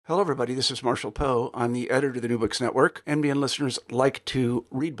Hello, everybody. This is Marshall Poe. I'm the editor of the New Books Network. NBN listeners like to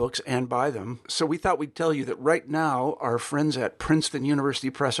read books and buy them. So we thought we'd tell you that right now, our friends at Princeton University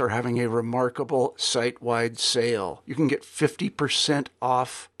Press are having a remarkable site-wide sale. You can get 50%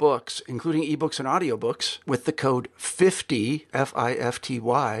 off books, including ebooks and audiobooks, with the code 50,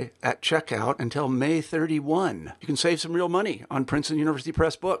 F-I-F-T-Y, at checkout until May 31. You can save some real money on Princeton University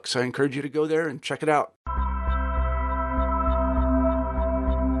Press books. I encourage you to go there and check it out.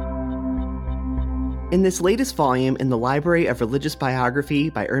 In this latest volume in the Library of Religious Biography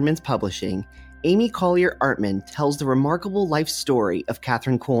by Eerdmans Publishing, Amy Collier Artman tells the remarkable life story of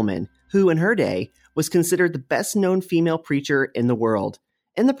Kathryn Kuhlman, who in her day was considered the best-known female preacher in the world.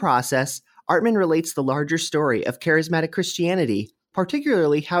 In the process, Artman relates the larger story of charismatic Christianity,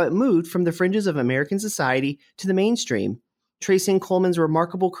 particularly how it moved from the fringes of American society to the mainstream. Tracing Kuhlman's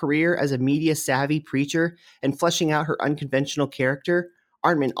remarkable career as a media-savvy preacher and fleshing out her unconventional character,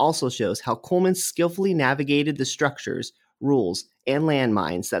 Artman also shows how Kuhlman skillfully navigated the structures, rules, and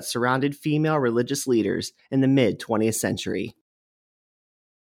landmines that surrounded female religious leaders in the mid-20th century.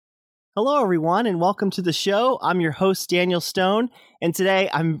 Hello, everyone, and welcome to the show. I'm your host, Daniel Stone, and today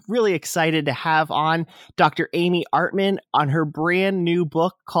I'm really excited to have on Dr. Amy Artman on her brand new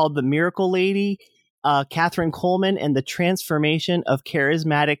book called The Miracle Lady, Kathryn Kuhlman and the Transformation of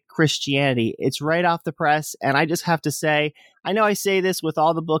Charismatic Christianity. It's right off the press, and I just have to say, I know I say this with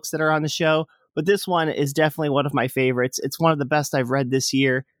all the books that are on the show, but this one is definitely one of my favorites. It's one of the best I've read this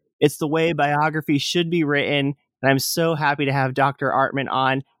year. It's the way biography should be written, and I'm so happy to have Dr. Artman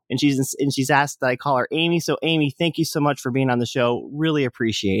on, and she's asked that I call her Amy. So Amy, thank you so much for being on the show. Really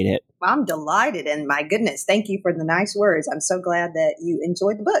appreciate it. I'm delighted, and my goodness, thank you for the nice words. I'm so glad that you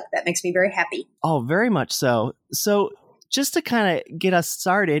enjoyed the book. That makes me very happy. Oh, very much so. So just to kind of get us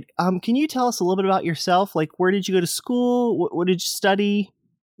started, can you tell us a little bit about yourself? Like, where did you go to school? What did you study?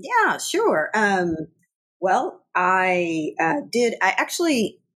 Yeah, sure. Well, I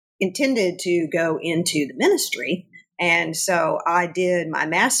actually intended to go into the ministry. And so I did my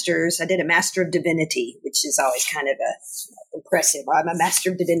master's. I did a Master of Divinity, which is always kind of impressive. I'm a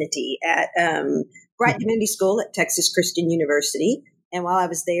Master of Divinity at Bright Divinity School at Texas Christian University. And while I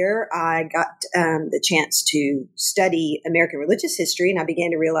was there, I got the chance to study American religious history, and I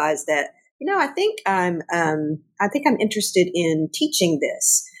began to realize that, I think I'm interested in teaching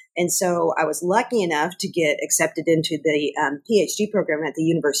this. And so I was lucky enough to get accepted into the PhD program at the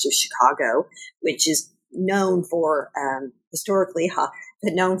University of Chicago, which is known for historically,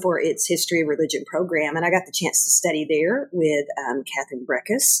 but known for its history of religion program. And I got the chance to study there with Catherine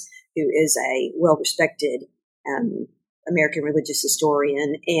Breckus, who is a well-respected American religious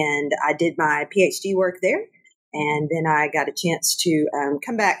historian. And I did my PhD work there. And then I got a chance to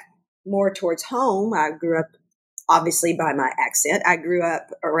come back more towards home. I grew up, obviously by my accent, I grew up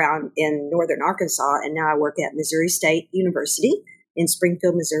around in northern Arkansas, and now I work at Missouri State University in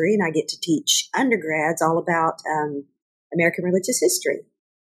Springfield, Missouri, and I get to teach undergrads all about American religious history.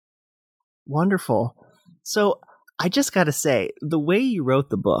 Wonderful. So I just got to say, the way you wrote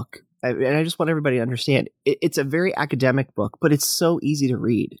the book, and I just want everybody to understand, it's a very academic book, but it's so easy to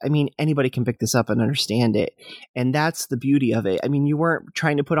read. I mean, anybody can pick this up and understand it. And that's the beauty of it. I mean, you weren't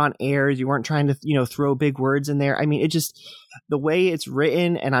trying to put on airs. You weren't trying to, throw big words in there. I mean, it just, the way it's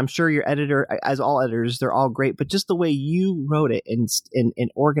written, and I'm sure your editor, as all editors, they're all great, but just the way you wrote it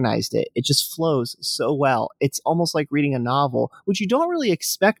and organized it, it just flows so well. It's almost like reading a novel, which you don't really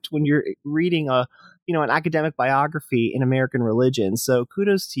expect when you're reading an academic biography in American religion. So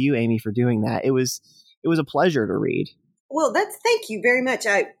kudos to you, Amy, for doing that. It was a pleasure to read. Well, thank you very much.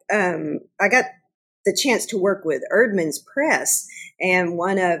 I got the chance to work with Eerdmans Press, and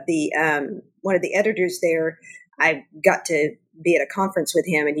one of the editors there, I got to be at a conference with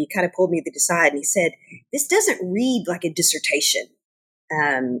him, and he kind of pulled me to the side and he said, "This doesn't read like a dissertation."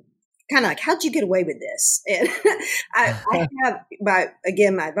 Kind of like, how'd you get away with this? And I have my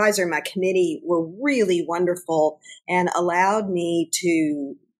advisor and my committee were really wonderful and allowed me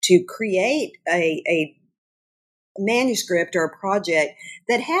to create a manuscript or a project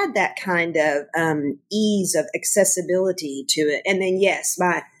that had that kind of ease of accessibility to it. And then, yes,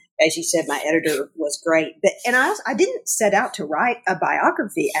 as you said, my editor was great. I didn't set out to write a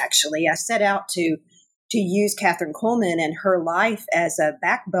biography, actually. I set out to use Kathryn Kuhlman and her life as a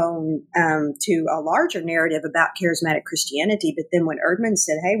backbone to a larger narrative about charismatic Christianity. But then when Eerdmans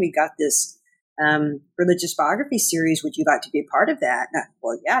said, "Hey, we got this religious biography series, would you like to be a part of that?" And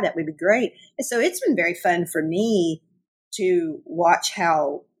well, yeah, that would be great. And so it's been very fun for me to watch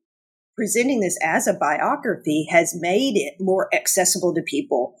how presenting this as a biography has made it more accessible to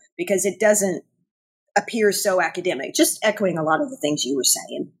people, because it doesn't appear so academic, just echoing a lot of the things you were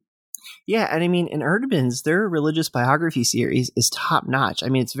saying. Yeah, and I mean, in Erdman's, their religious biography series is top notch. I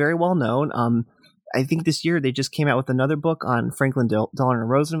mean, it's very well known. I think this year they just came out with another book on Franklin Delano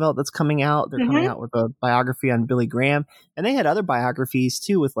Roosevelt that's coming out. They're coming out with a biography on Billy Graham, and they had other biographies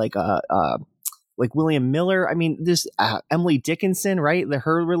too with like William Miller. I mean, there's Emily Dickinson, right?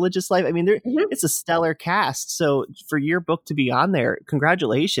 Her religious life. I mean, it's a stellar cast. So for your book to be on there,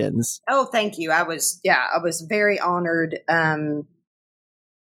 congratulations. Oh, thank you. I was very honored. And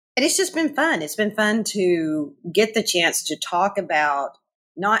it's just been fun. It's been fun to get the chance to talk about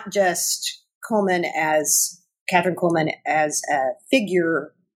not just Kathryn Kuhlman as a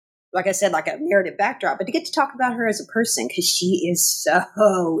figure, like I said, like a narrative backdrop, but to get to talk about her as a person, because she is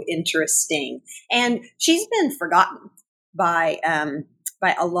so interesting. And she's been forgotten by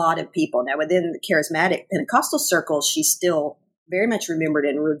a lot of people. Now, within the charismatic Pentecostal circles, she's still very much remembered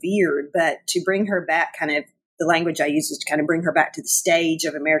and revered, but to bring her back, kind of the language I use is to kind of bring her back to the stage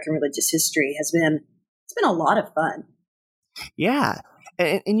of American religious history, it's been a lot of fun. Yeah.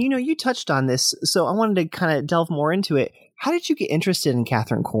 And you touched on this, so I wanted to kind of delve more into it. How did you get interested in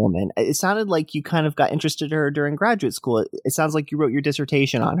Kathryn Kuhlman? It sounded like you kind of got interested in her during graduate school. It sounds like you wrote your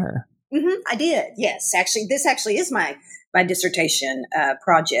dissertation on her. I did. Yes. Actually, this is my dissertation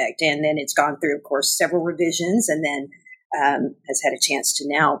project. And then it's gone through, of course, several revisions, and then has had a chance to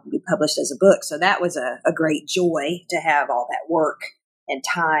now be published as a book. So that was a great joy to have all that work and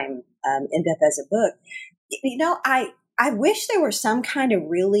time end up as a book. I wish there were some kind of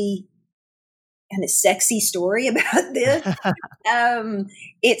really kind of sexy story about this.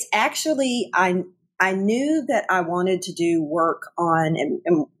 It's actually, I knew that I wanted to do work on,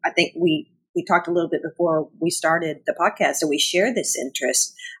 and I think we talked a little bit before we started the podcast, so we shared this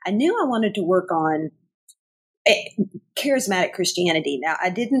interest. I knew I wanted to work on charismatic Christianity. Now,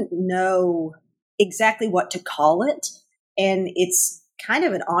 I didn't know exactly what to call it, and it's kind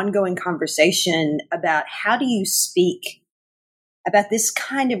of an ongoing conversation about how do you speak about this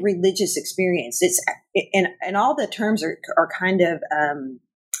kind of religious experience. And all the terms are kind of,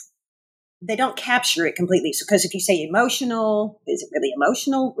 they don't capture it completely. So, because if you say emotional, is it really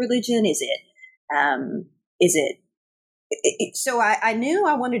emotional religion? So I knew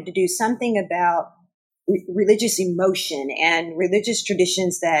I wanted to do something about religious emotion and religious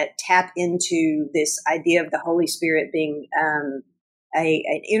traditions that tap into this idea of the Holy Spirit being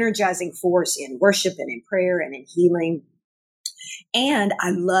an energizing force in worship and in prayer and in healing. And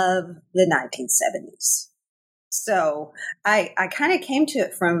I love the 1970s. So I kind of came to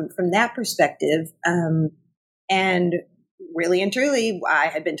it from that perspective. And really and truly, I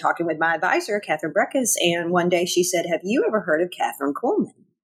had been talking with my advisor, Catherine Breckus, and one day she said, "Have you ever heard of Kathryn Kuhlman?"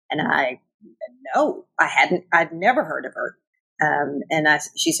 And no, I hadn't. I'd never heard of her.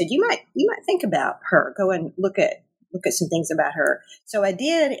 She said, "You might think about her. Go and look at some things about her." So I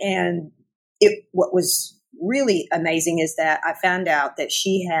did, and what was really amazing is that I found out that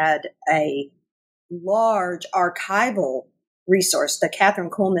she had a large archival resource, the Kathryn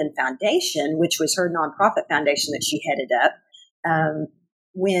Kuhlman Foundation, which was her nonprofit foundation that she headed up.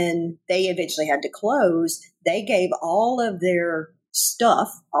 When they eventually had to close, they gave all of their stuff,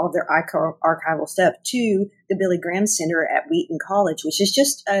 all of their archival stuff, to the Billy Graham Center at Wheaton College, which is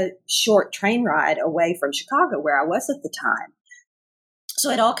just a short train ride away from Chicago, where I was at the time. So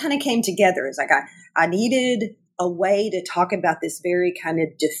it all kind of came together. It's like I needed a way to talk about this very kind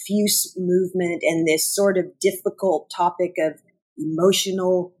of diffuse movement and this sort of difficult topic of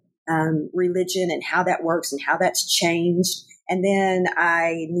emotional religion and how that works and how that's changed. And then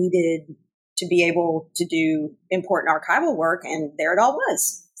I needed to be able to do important archival work, and there it all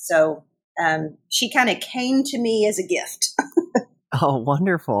was. So she kind of came to me as a gift. Oh,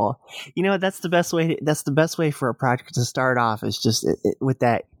 wonderful. That's the best way. That's the best way for a project to start off, is just with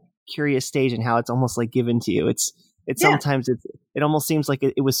that curious stage and how it's almost like given to you. Sometimes it almost seems like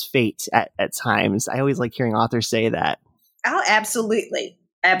it was fate at times. I always like hearing authors say that. Oh, absolutely.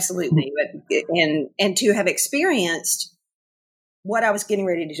 Absolutely. And to have experienced what I was getting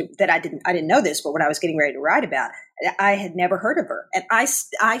ready to do, that I didn't know this, but what I was getting ready to write about, I had never heard of her. And I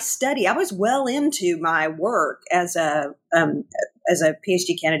was well into my work as a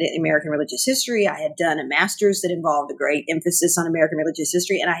PhD candidate in American religious history. I had done a master's that involved a great emphasis on American religious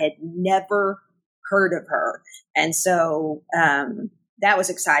history, and I had never heard of her. And so that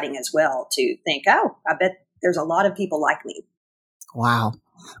was exciting as well, to think, oh, I bet there's a lot of people like me. Wow.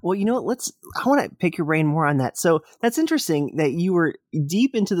 Well, I want to pick your brain more on that. So that's interesting that you were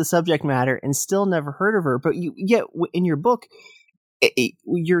deep into the subject matter and still never heard of her. But yet in your book,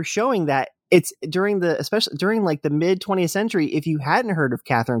 you're showing that it's especially during like the mid 20th century, if you hadn't heard of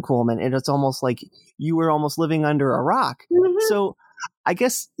Kathryn Kuhlman, and it's almost like you were almost living under a rock. Mm-hmm. So I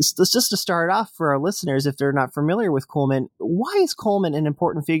guess let's just to start off for our listeners, if they're not familiar with Kuhlman, why is Kuhlman an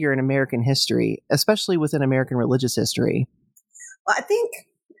important figure in American history, especially within American religious history? Well, I think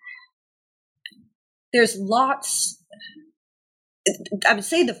there's lots. I would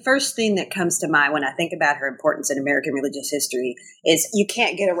say the first thing that comes to mind when I think about her importance in American religious history is you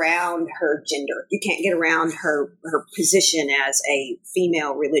can't get around her gender. You can't get around her position as a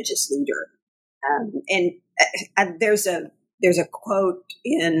female religious leader. And there's a quote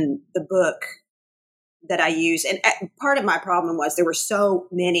in the book that I use, and part of my problem was there were so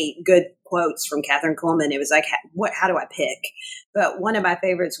many good quotes from Kathryn Kuhlman. It was like, how do I pick? But one of my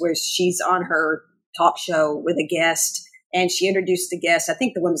favorites was she's on her talk show with a guest, and she introduced the guest. I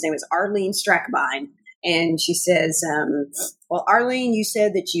think the woman's name was Arlene Strackbine. And she says, well, Arlene, you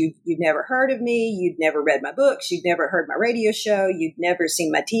said that you'd never heard of me. You'd never read my books. You'd never heard my radio show. You'd never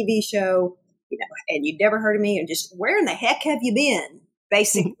seen my TV show, and you'd never heard of me. And just where in the heck have you been,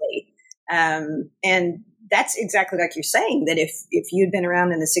 basically? And that's exactly like you're saying, that if you'd been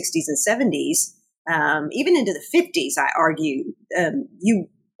around in the 60s and 70s, even into the 50s, I argue,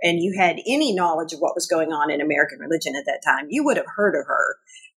 you had any knowledge of what was going on in American religion at that time, you would have heard of her.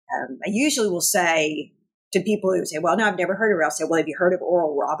 I usually will say to people who say, well, no, I've never heard of her. I'll say, well, have you heard of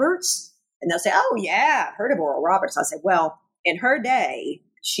Oral Roberts? And they'll say, oh, yeah, I've heard of Oral Roberts. I'll say, well, in her day,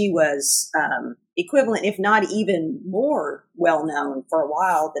 she was equivalent, if not even more well-known for a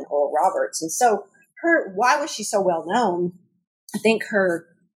while than Oral Roberts. And so why was she so well-known? I think her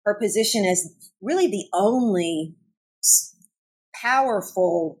position as really the only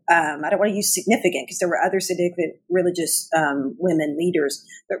powerful, I don't want to use significant because there were other significant religious women leaders,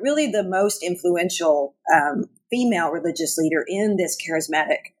 but really the most influential female religious leader in this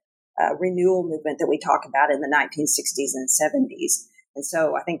charismatic renewal movement that we talk about in the 1960s and 70s. And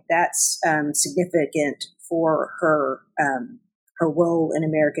so I think that's significant for her role in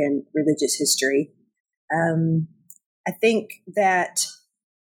American religious history. I think that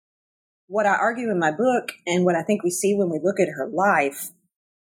what I argue in my book and what I think we see when we look at her life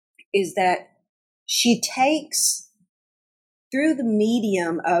is that she takes, through the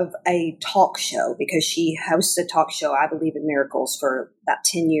medium of a talk show, because she hosts a talk show, I Believe in Miracles, for about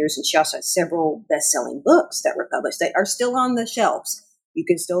 10 years. And she also has several best-selling books that were published that are still on the shelves. You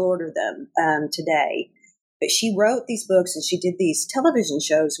can still order them today. But she wrote these books and she did these television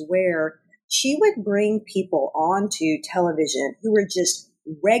shows where she would bring people onto television who were just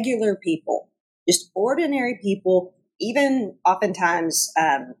regular people, just ordinary people, even oftentimes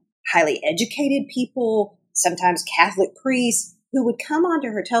highly educated people, sometimes Catholic priests, who would come onto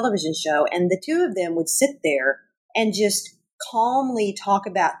her television show, and the two of them would sit there and just calmly talk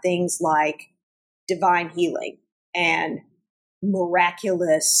about things like divine healing and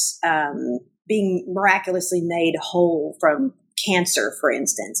being miraculously made whole from cancer, for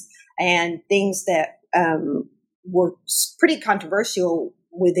instance, and things that were pretty controversial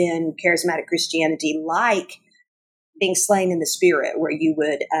within charismatic Christianity, like being slain in the spirit, where you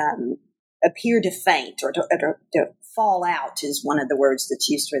would appear to faint or to fall out is one of the words that's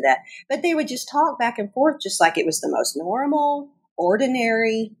used for that. But they would just talk back and forth just like it was the most normal,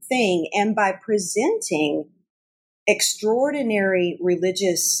 ordinary thing. And by presenting extraordinary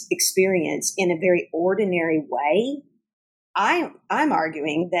religious experience in a very ordinary way, I'm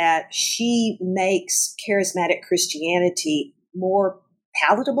arguing that she makes charismatic Christianity more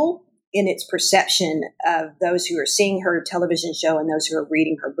palatable in its perception of those who are seeing her television show and those who are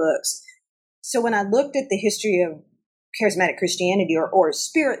reading her books. So when I looked at the history of charismatic Christianity or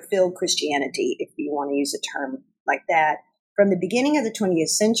spirit-filled Christianity, if you want to use a term like that, from the beginning of the 20th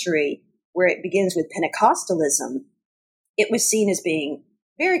century, where it begins with Pentecostalism, it was seen as being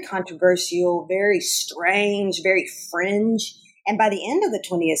very controversial, very strange, very fringe. And by the end of the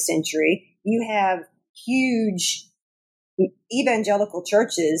 20th century, you have huge evangelical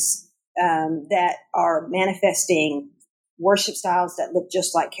churches that are manifesting worship styles that look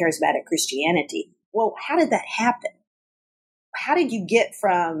just like charismatic Christianity. Well, how did that happen? How did you get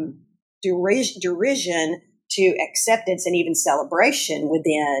from derision to acceptance and even celebration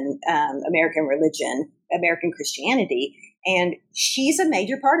within American religion, American Christianity? And she's a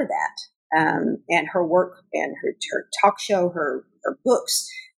major part of that. And her work and her talk show, her books,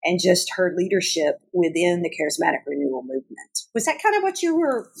 and just her leadership within the charismatic renewal movement. Was that kind of what you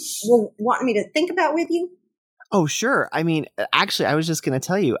were wanting me to think about with you? Oh, sure. I mean, actually, I was just going to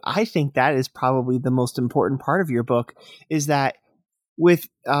tell you, I think that is probably the most important part of your book, is that with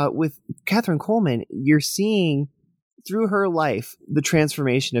Kathryn Kuhlman, you're seeing through her life the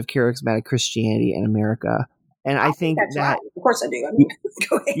transformation of charismatic Christianity in America. And I think that's that, right. Of course I do. I mean,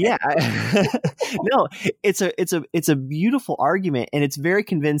 go ahead. yeah, no, it's a beautiful argument, and it's very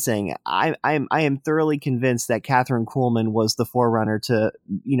convincing. I am thoroughly convinced that Kathryn Kuhlman was the forerunner to,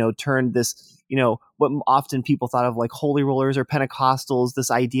 turn this, what often people thought of like holy rollers or Pentecostals, this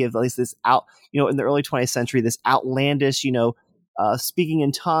idea of this out, in the early 20th century, this outlandish, speaking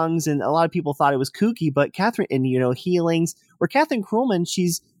in tongues, and a lot of people thought it was kooky, but Kathryn, and healings, where Kathryn Kuhlman,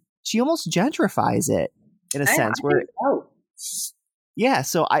 she almost gentrifies it in a sense, where yeah.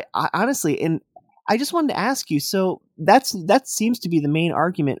 So I honestly, and I just wanted to ask you, so that seems to be the main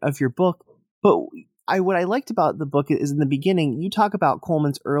argument of your book, but what I liked about the book is in the beginning you talk about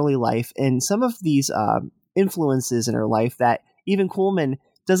Kuhlman's early life and some of these influences in her life that even Kuhlman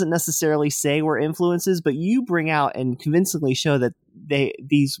doesn't necessarily say were influences, but you bring out and convincingly show that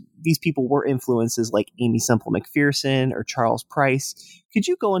these people were influences, like Aimee Semple McPherson or Charles Price. Could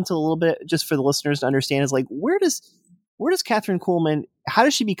you go into a little bit just for the listeners to understand, is like, where does Kathryn Kuhlman, how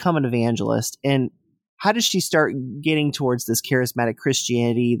does she become an evangelist, and how does she start getting towards this charismatic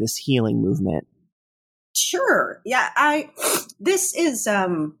Christianity, this healing movement? Sure. Yeah. This is,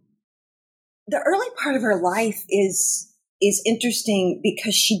 the early part of her life is interesting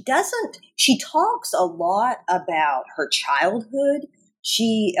because she talks a lot about her childhood.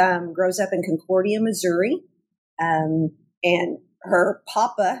 She grows up in Concordia, Missouri, and her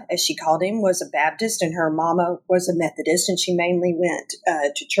papa, as she called him, was a Baptist and her mama was a Methodist, and she mainly went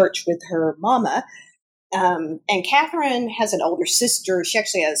to church with her mama. And Kathryn has an older sister. She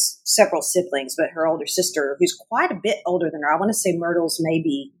actually has several siblings, but her older sister, who's quite a bit older than her, I want to say Myrtle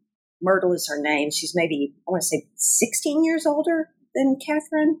is her name. She's maybe, I want to say 16 years older than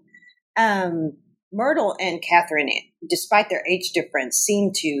Kathryn. Myrtle and Kathryn, despite their age difference,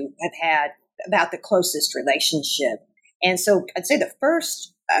 seem to have had about the closest relationship. And so I'd say the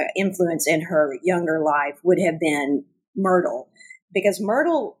first influence in her younger life would have been Myrtle, because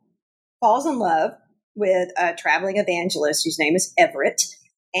Myrtle falls in love with a traveling evangelist whose name is Everett.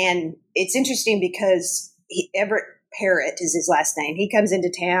 And it's interesting because Everett Parrott is his last name. He comes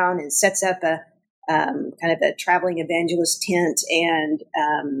into town and sets up a kind of a traveling evangelist tent, and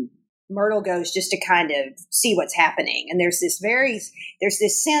Myrtle goes just to kind of see what's happening. And there's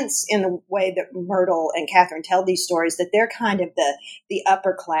this sense in the way that Myrtle and Kathryn tell these stories that they're kind of the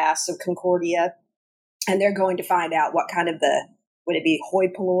upper class of Concordia, and they're going to find out what kind of would it be hoi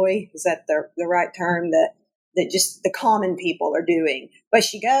polloi? Is that the right term? That just the common people are doing. But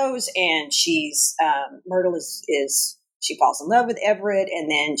she goes and Myrtle she falls in love with Everett, and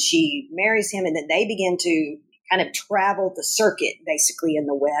then she marries him, and then they begin to kind of travel the circuit basically in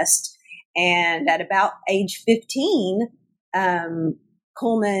the West. And at about age 15,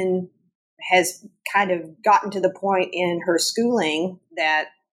 Kuhlman has kind of gotten to the point in her schooling that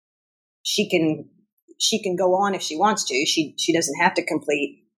she can go on if she wants to. She doesn't have to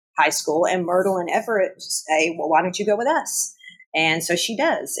complete high school. And Myrtle and Everett say, well, why don't you go with us? And so she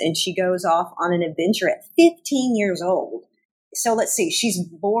does. And she goes off on an adventure at 15 years old. So let's see. She's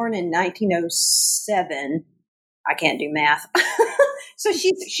born in 1907. I can't do math. So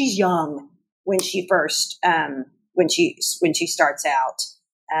she's young when she first, when she starts out.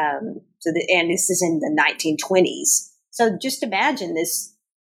 And this is in the 1920s. So just imagine this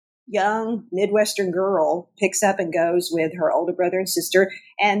young Midwestern girl picks up and goes with her older brother and sister,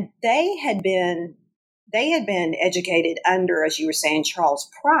 and they had been educated under, as you were saying, Charles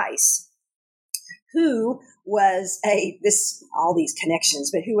Price, who was all these connections,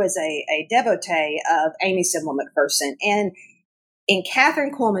 but who was a devotee of Aimee Semple McPherson. And in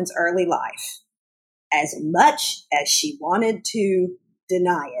Kathryn Kuhlman's early life, as much as she wanted to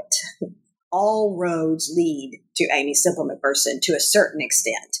deny it, all roads lead to Aimee Semple McPherson to a certain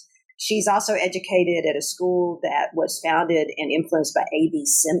extent. She's also educated at a school that was founded and influenced by A.B.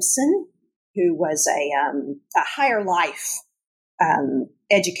 Simpson, who was a higher life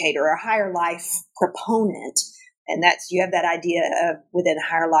educator, a higher life proponent. And you have that idea of within a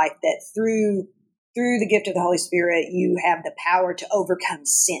higher life that through the gift of the Holy Spirit, you have the power to overcome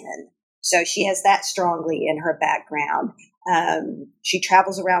sin. So she has that strongly in her background. She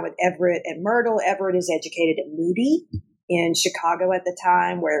travels around with Everett and Myrtle. Everett is educated at Moody in Chicago at the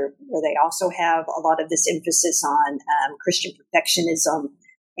time, where they also have a lot of this emphasis on Christian perfectionism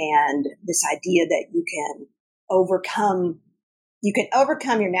and this idea that you can overcome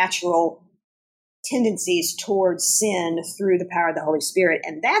your natural tendencies towards sin through the power of the Holy Spirit.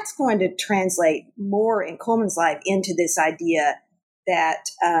 And that's going to translate more in Kuhlman's life into this idea that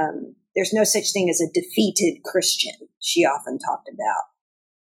there's no such thing as a defeated Christian, she often talked about.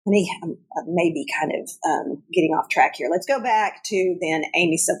 I may be kind of getting off track here. Let's go back to then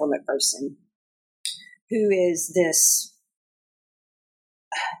Aimee Semple McPherson, who is this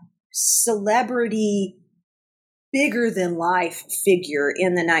celebrity, bigger than life figure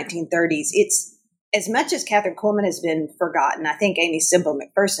in the 1930s. It's as much as Kathryn Kuhlman has been forgotten. I think Aimee Semple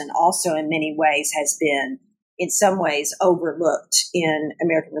McPherson also in many ways has been in some ways overlooked in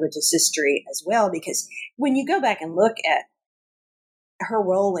American religious history as well, because when you go back and look at her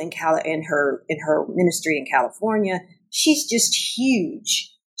role in her ministry in California, she's just huge.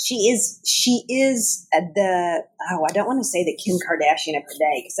 She is I don't want to say the Kim Kardashian of her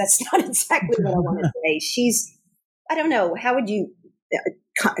day, because that's not exactly what I want to say. She's, I don't know, how would you,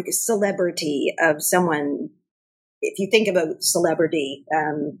 celebrity of someone, if you think of a celebrity,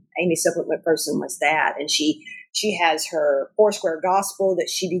 Aimee Semple McPherson was that. And she has her Foursquare Gospel that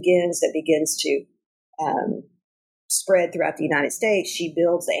begins to spread throughout the United States. She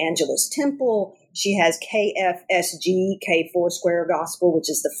builds the Angelus Temple. She has KFSG, K Foursquare Gospel, which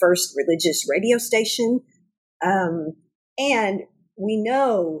is the first religious radio station. And we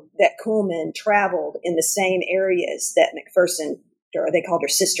know that Kuhlman traveled in the same areas that McPherson, or they called her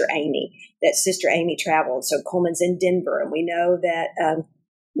Sister Aimee, that Sister Aimee traveled. So Kuhlman's in Denver, and we know that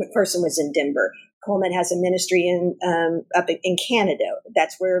McPherson was in Denver. Kuhlman has a ministry up in Canada.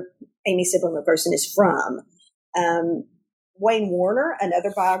 That's where Aimee Semple McPherson is from. Wayne Warner,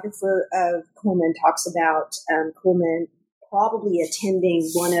 another biographer of Kuhlman, talks about Kuhlman probably attending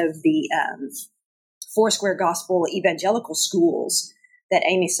one of the Foursquare Gospel evangelical schools that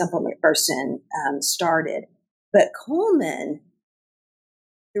Aimee Semple McPherson started. But Kuhlman,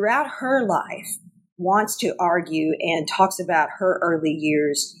 throughout her life, wants to argue and talks about her early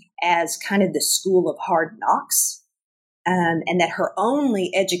years as kind of the school of hard knocks, and that her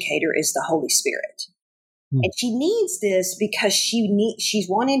only educator is the Holy Spirit. And she needs this because she's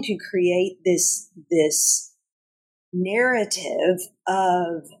wanting to create this narrative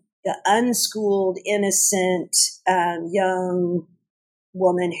of the unschooled, innocent, young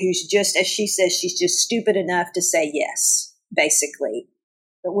woman who's just, as she says, she's just stupid enough to say yes, basically.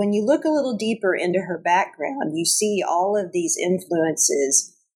 But when you look a little deeper into her background, you see all of these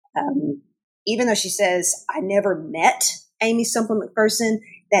influences. Even though she says, I never met Aimee Semple McPherson,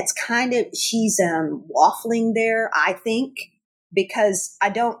 that's kind of, she's waffling there, I think, because I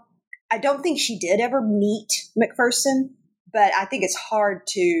don't think she did ever meet McPherson, but I think it's hard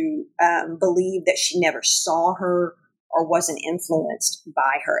to believe that she never saw her or wasn't influenced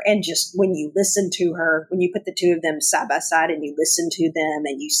by her. And just when you listen to her, when you put the two of them side by side and you listen to them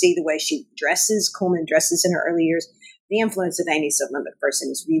and you see the way she dresses, Kuhlman dresses in her early years, the influence of Aimee Semple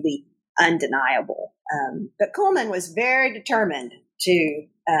McPherson is really undeniable. But Kuhlman was very determined to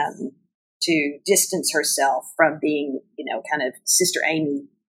distance herself from being, kind of Sister Aimee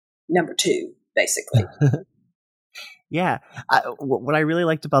number 2, basically. Yeah. What I really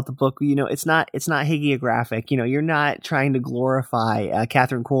liked about the book, it's not hagiographic. You're not trying to glorify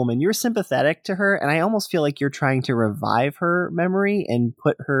Kathryn Kuhlman. You're sympathetic to her. And I almost feel like you're trying to revive her memory and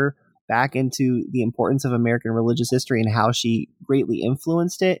put her back into the importance of American religious history and how she greatly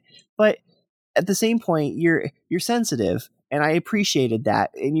influenced it. But at the same point, you're sensitive. And I appreciated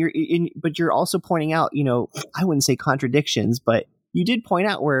that. But you're also pointing out, I wouldn't say contradictions, but you did point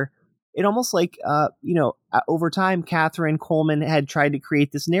out where it almost like, over time, Kathryn Kuhlman had tried to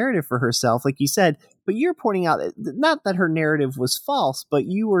create this narrative for herself, like you said, but you're pointing out not that her narrative was false, but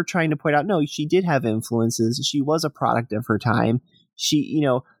you were trying to point out, no, she did have influences. She was a product of her time. She,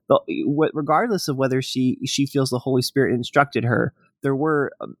 regardless of whether she feels the Holy Spirit instructed her, there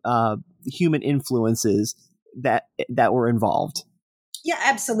were human influences that were involved. Yeah,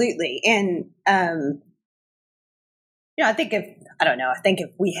 absolutely. And, I think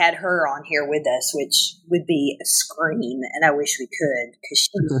if we had her on here with us, which would be a scream, and I wish we could, because she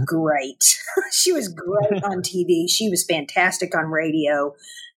was great. She was great on TV. She was fantastic on radio.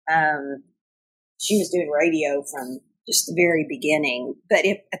 She was doing radio from just the very beginning. But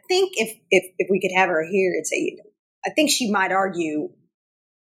if we could have her here and say, I think she might argue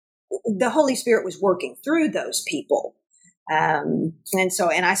the Holy Spirit was working through those people. And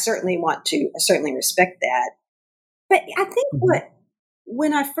I certainly respect that. But I think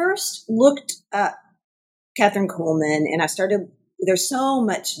when I first looked up Kathryn Kuhlman and there's so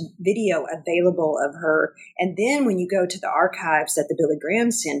much video available of her. And then when you go to the archives at the Billy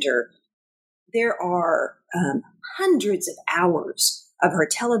Graham Center, there are hundreds of hours of her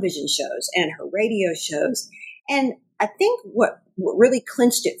television shows and her radio shows. And I think what really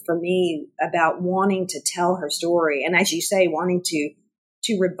clinched it for me about wanting to tell her story, and as you say, wanting to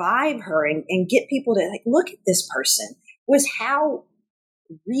revive her and get people to look at this person, was how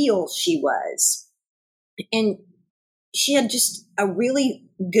real she was. And she had just a really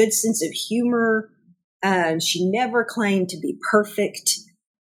good sense of humor. She never claimed to be perfect.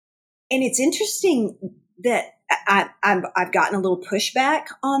 And it's interesting that I've gotten a little pushback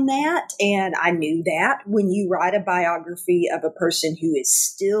on that. And I knew that when you write a biography of a person who is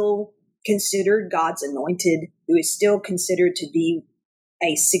still considered God's anointed, who is still considered to be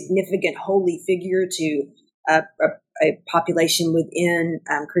a significant holy figure to a population within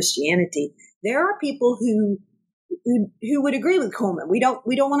Christianity, there are people who would agree with Kuhlman. We don't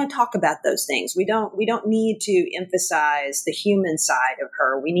want to talk about those things. We don't need to emphasize the human side of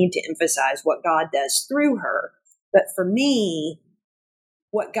her. We need to emphasize what God does through her. But for me,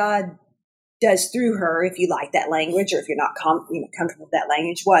 what God does through her, if you like that language, or if you're not comfortable with that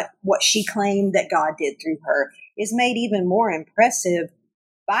language, what she claimed that God did through her is made even more impressive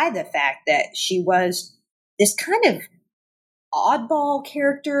by the fact that she was this kind of oddball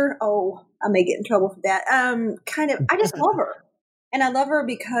character. Oh, I may get in trouble for that. I just love her. And I love her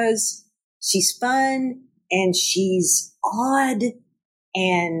because she's fun and she's odd.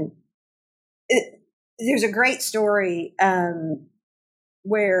 And there's a great story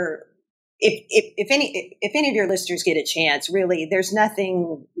where if any of your listeners get a chance, really, there's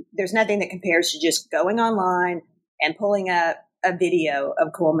nothing that compares to just going online and pulling up a video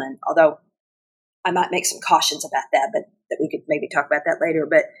of Kuhlman, although I might make some cautions about that, but that we could maybe talk about that later.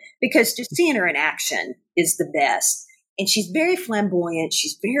 But because just seeing her in action is the best. And she's very flamboyant.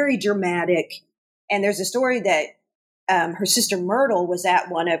 She's very dramatic. And there's a story that her sister Myrtle was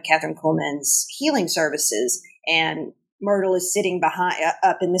at one of Kathryn Kuhlman's healing services, and Myrtle is sitting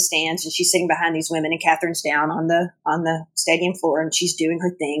up in the stands, and she's sitting behind these women, and Kathryn's down on the stadium floor, and she's doing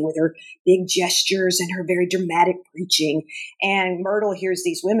her thing with her big gestures and her very dramatic preaching. And Myrtle hears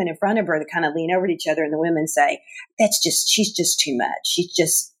these women in front of her that kind of lean over to each other, and the women say, she's just too much.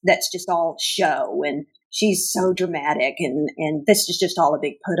 That's just all show, and she's so dramatic, and this is just all a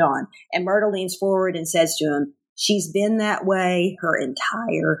big put on. And Myrtle leans forward and says to him, she's been that way her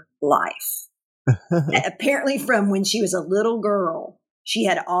entire life. Apparently from when she was a little girl, she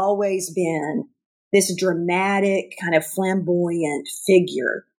had always been this dramatic, kind of flamboyant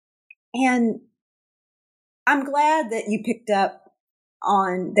figure. And I'm glad that you picked up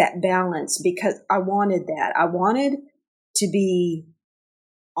on that balance, because I wanted that. I wanted to be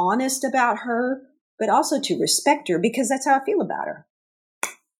honest about her, but also to respect her, because that's how I feel about her.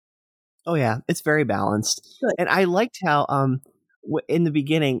 Oh yeah, it's very balanced. Good. And I liked how in the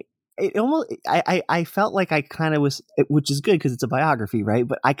beginning, it almost I felt like I kind of was, which is good because it's a biography, right?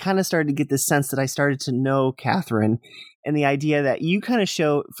 But I kind of started to get this sense that I started to know Kathryn, and the idea that you kind of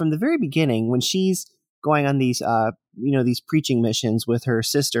show from the very beginning when she's going on these these preaching missions with her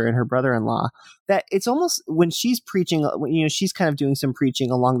sister and her brother-in-law, that it's almost when she's preaching, she's kind of doing some preaching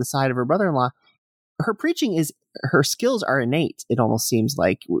along the side of her brother-in-law. Her preaching her skills are innate. It almost seems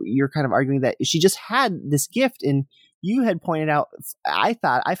like you're kind of arguing that she just had this gift, and you had pointed out, I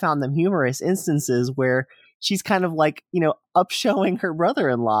found them humorous instances where she's kind of like, up showing her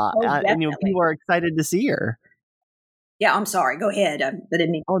brother-in-law, and people are excited to see her. Yeah, I'm sorry. Go ahead. I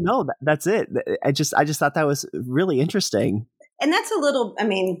didn't mean. Oh no, that's it. I just thought that was really interesting. And that's a little. I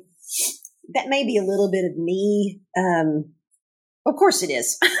mean, that may be a little bit of me. Of course it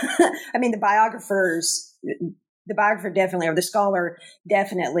is. I mean, the biographer definitely, or the scholar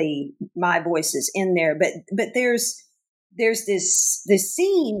definitely, my voice is in there. But there's this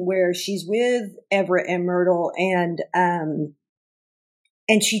scene where she's with Everett and Myrtle, and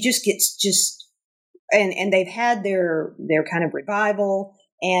she just gets and they've had their kind of revival,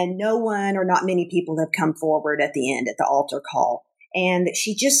 and no one or not many people have come forward at the end at the altar call, and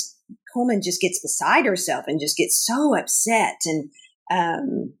Kuhlman just gets beside herself and just gets so upset, and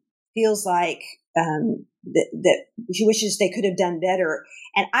feels like that she wishes they could have done better.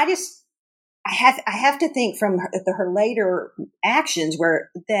 And I have to think from her later actions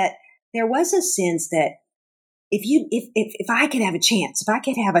that there was a sense that if I could have a chance, if I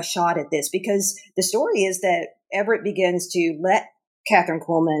could have a shot at this, because the story is that Everett begins to let Kathryn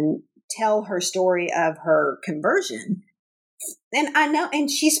Kuhlman tell her story of her conversion. And I know, and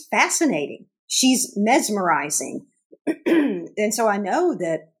she's fascinating. She's mesmerizing. And so I know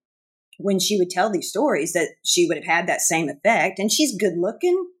that when she would tell these stories that she would have had that same effect. And she's good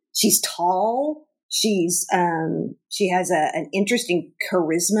looking. She's tall. She has an interesting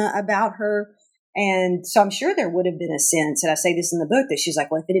charisma about her. And so I'm sure there would have been a sense, and I say this in the book, that she's like,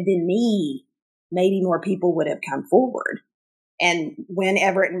 well, if it had been me, maybe more people would have come forward. And when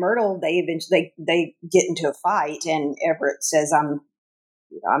Everett and Myrtle, they get into a fight, and Everett says, I'm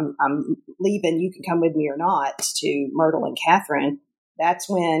leaving, you can come with me or not, to Myrtle and Kathryn. That's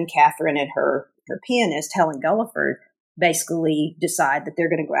when Kathryn and her pianist, Helen Gulliford, basically decide that they're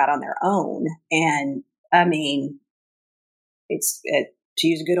going to go out on their own and I mean, to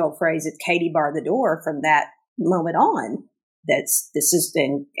use a good old phrase, it's Katie barred the door from that moment on.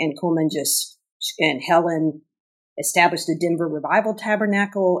 And Kuhlman and Helen established the Denver Revival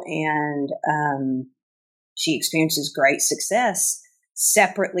Tabernacle, and she experiences great success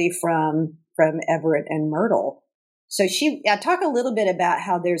separately from Everett and Myrtle. So I talk a little bit about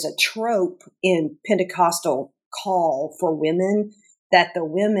how there's a trope in Pentecostal call for women, that the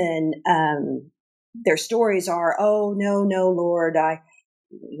women, their stories are, oh, no, Lord,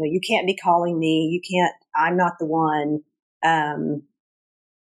 you can't be calling me. I'm not the one. And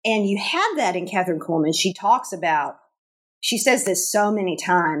you have that in Kathryn Kuhlman. She says this so many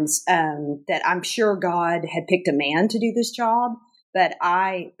times, that I'm sure God had picked a man to do this job, but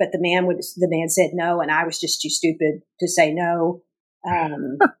the man said no, and I was just too stupid to say no.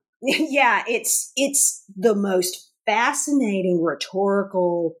 Yeah, it's the most fascinating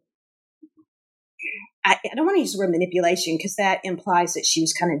rhetorical. I don't want to use the word manipulation because that implies that she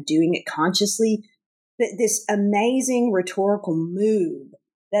was kind of doing it consciously, but this amazing rhetorical move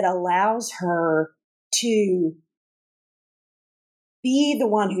that allows her to be the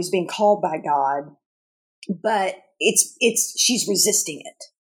one who's being called by God, but she's resisting it.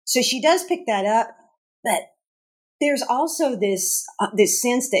 So she does pick that up, but there's also this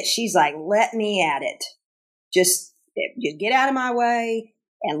sense that she's like, let me at it. Just get out of my way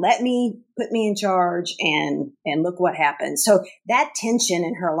and put me in charge and look what happens. So that tension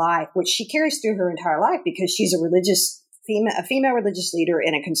in her life, which she carries through her entire life because she's a female religious leader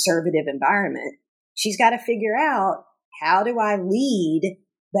in a conservative environment, she's got to figure out, how do I lead,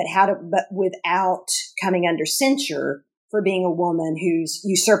 but without coming under censure for being a woman who's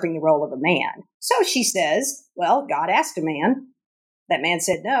usurping the role of a man. So she says, well, God asked a man. That man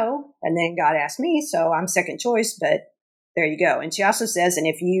said no. And then God asked me. So I'm second choice, but there you go. And she also says, and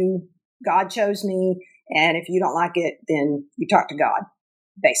God chose me, and if you don't like it, then you talk to God,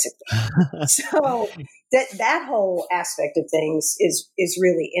 basically. So that whole aspect of things is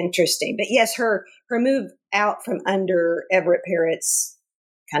really interesting. But yes, her move out from under Everett Parrott's,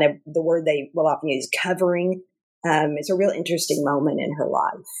 kind of the word they will often use, covering, it's a real interesting moment in her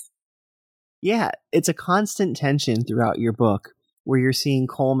life. Yeah, it's a constant tension throughout your book where you're seeing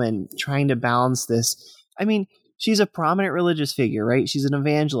Kuhlman trying to balance this. I mean, she's a prominent religious figure, right? She's an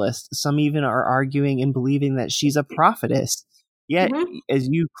evangelist. Some even are arguing and believing that she's a prophetess. Yet, as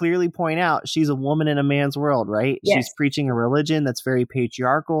you clearly point out, she's a woman in a man's world, right? Yes. She's preaching a religion that's very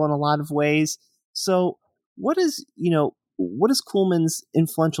patriarchal in a lot of ways. So what does Kuhlman's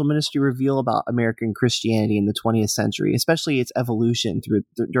influential ministry reveal about American Christianity in the 20th century, especially its evolution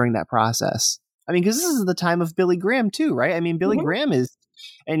during that process? I mean, because this is the time of Billy Graham too, right? I mean, Billy Graham is,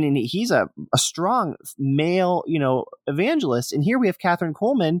 and he's a strong male, evangelist. And here we have Kathryn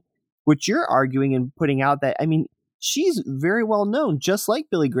Kuhlman, which you're arguing and putting out that, I mean, she's very well known, just like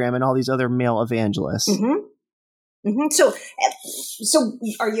Billy Graham and all these other male evangelists. So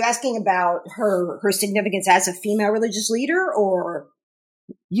are you asking about her significance as a female religious leader, or?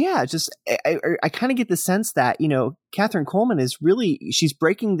 Yeah, just I kind of get the sense that, Kathryn Kuhlman is she's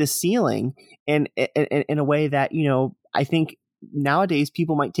breaking the ceiling in a way that, I think nowadays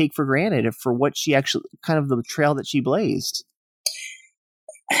people might take for granted for what she actually, kind of the trail that she blazed.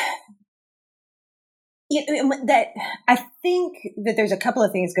 That I think that there's a couple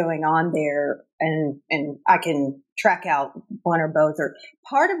of things going on there, and I can track out one or both. Or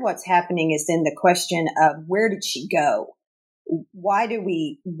part of what's happening is then the question of, where did she go? Why do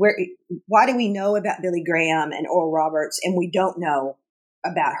we know about Billy Graham and Oral Roberts, and we don't know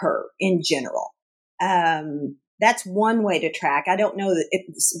about her in general? That's one way to track. I don't know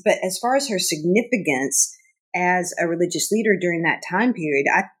but as far as her significance as a religious leader during that time period,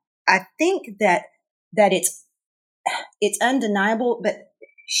 I think that it's undeniable, but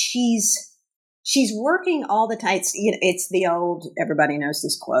she's working all the time. It's the old, everybody knows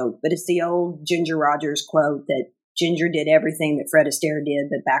this quote, but it's the old Ginger Rogers quote that Ginger did everything that Fred Astaire did,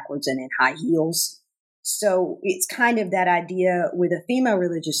 but backwards and in high heels. So it's kind of that idea with a female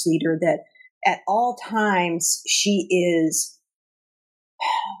religious leader that at all times she is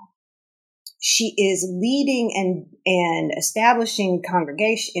leading and establishing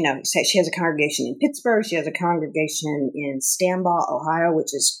congregation. She has a congregation in Pittsburgh. She has a congregation in Stambaugh, Ohio,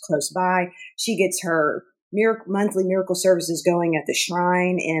 which is close by. She gets her monthly miracle services going at the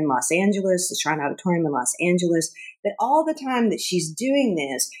Shrine in Los Angeles, the Shrine Auditorium in Los Angeles. But all the time that she's doing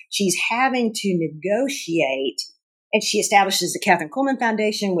this, she's having to negotiate, and she establishes the Kathryn Kuhlman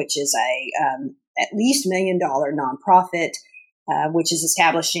Foundation, which is a at least $1 million nonprofit, which is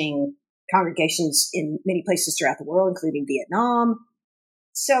establishing congregations in many places throughout the world, including Vietnam.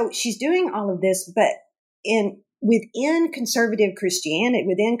 So she's doing all of this, but within conservative Christianity,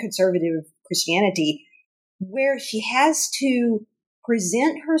 where she has to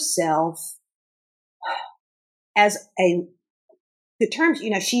present herself as the term,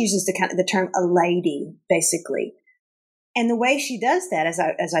 she uses the term a lady, basically. And the way she does that, as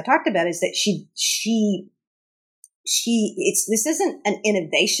I talked about, is that this isn't an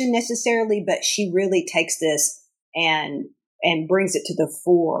innovation necessarily, but she really takes this and brings it to the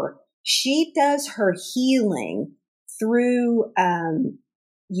fore. She does her healing through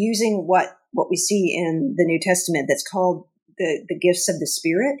using what we see in the New Testament that's called the gifts of the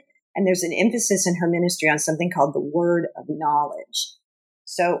Spirit. And there's an emphasis in her ministry on something called the word of knowledge.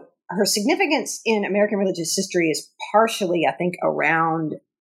 So her significance in American religious history is partially, I think, around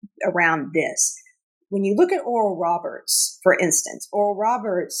this. When you look at Oral Roberts, for instance, Oral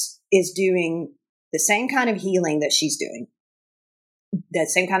Roberts is doing the same kind of healing that she's doing, that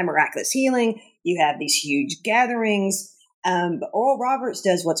same kind of miraculous healing. You have these huge gatherings. But Oral Roberts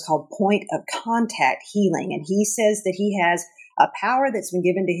does what's called point of contact healing. And he says that he has a power that's been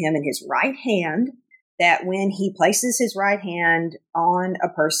given to him in his right hand, that when he places his right hand on a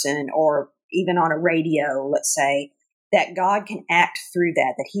person or even on a radio, let's say, that God can act through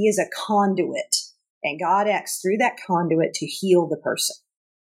that he is a conduit, and God acts through that conduit to heal the person.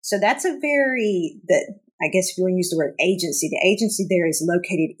 So that's I guess if you want to use the word agency, the agency there is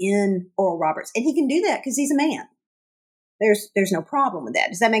located in Oral Roberts. And he can do that because he's a man. There's no problem with that.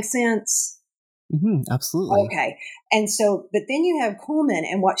 Does that make sense? Mm-hmm, absolutely. Okay. And so, but then you have Kuhlman,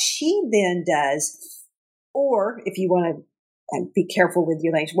 and what she then does, or if you want to be careful with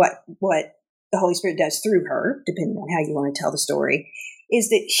your language, what the Holy Spirit does through her, depending on how you want to tell the story, is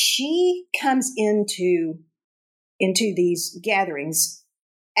that she comes into these gatherings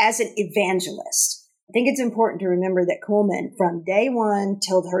as an evangelist. I think it's important to remember that Kuhlman, from day one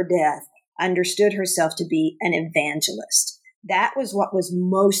till her death, understood herself to be an evangelist. That was what was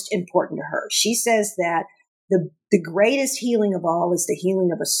most important to her. She says that the greatest healing of all is the healing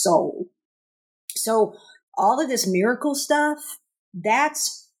of a soul. So all of this miracle stuff,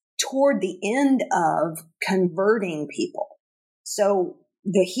 that's toward the end of converting people. So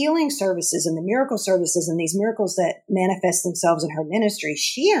the healing services and the miracle services and these miracles that manifest themselves in her ministry,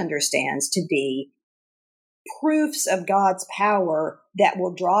 she understands to be proofs of God's power that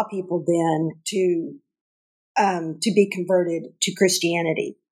will draw people then to be converted to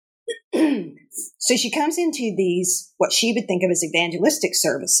Christianity. So she comes into these, what she would think of as evangelistic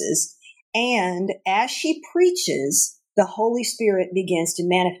services. And as she preaches, the Holy Spirit begins to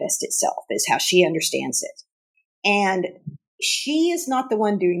manifest itself, is how she understands it. And she is not the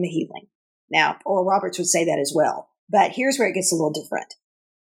one doing the healing. Now, Oral Roberts would say that as well. But here's where it gets a little different.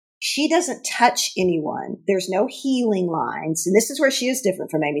 She doesn't touch anyone. There's no healing lines. And this is where she is different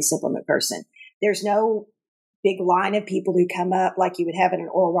from Aimee Semple McPherson. There's no big line of people who come up like you would have in an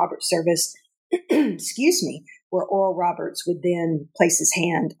Oral Roberts service, excuse me, where Oral Roberts would then place his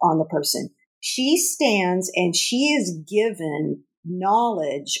hand on the person. She stands and she is given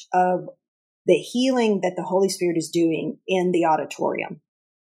knowledge of the healing that the Holy Spirit is doing in the auditorium.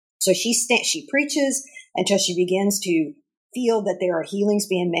 So she preaches until she begins to feel that there are healings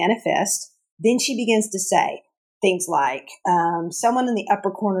being manifest. Then she begins to say things like, someone in the upper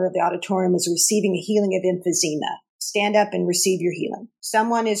corner of the auditorium is receiving a healing of emphysema. Stand up and receive your healing.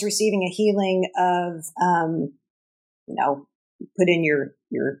 Someone is receiving a healing of, put in your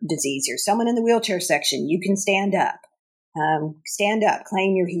disease here. Someone in the wheelchair section, you can stand up. Stand up,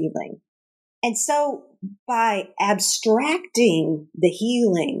 claim your healing. And so by abstracting the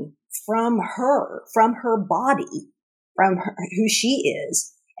healing from her body, from who she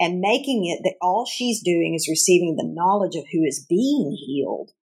is, and making it that all she's doing is receiving the knowledge of who is being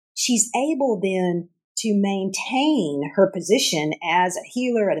healed, she's able then to maintain her position as a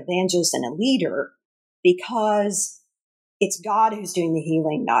healer, an evangelist, and a leader, because it's God who's doing the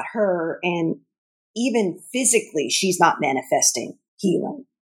healing, not her. And even physically, she's not manifesting healing.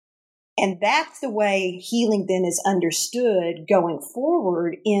 And that's the way healing then is understood going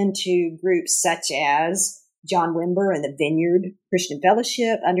forward into groups such as John Wimber and the Vineyard Christian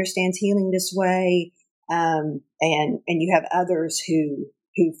Fellowship understands healing this way. And you have others who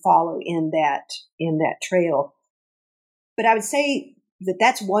follow in that trail. But I would say that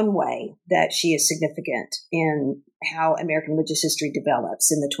that's one way that she is significant in how American religious history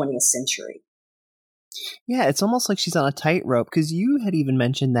develops in the 20th century. Yeah, it's almost like she's on a tightrope, because you had even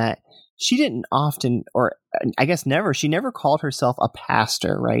mentioned that she didn't often, or I guess never, she never called herself a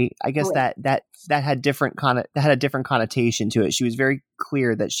pastor, right? I guess that had a different connotation to it. She was very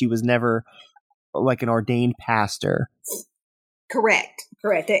clear that she was never like an ordained pastor. Correct.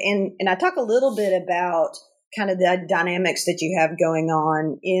 And I talk a little bit about kind of the dynamics that you have going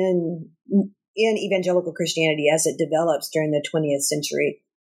on in evangelical Christianity as it develops during the 20th century.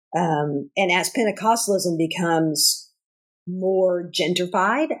 And as Pentecostalism becomes more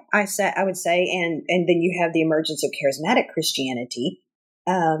gentrified, I would say, and then you have the emergence of charismatic Christianity,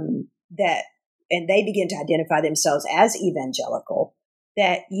 and they begin to identify themselves as evangelical,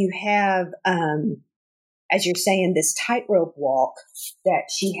 that you have, as you're saying, this tightrope walk that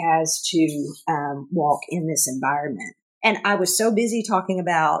she has to walk in this environment. And I was so busy talking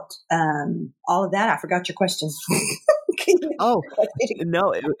about all of that, I forgot your question. Oh,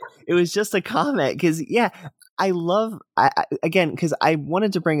 no, it was just a comment because, I love, again, because I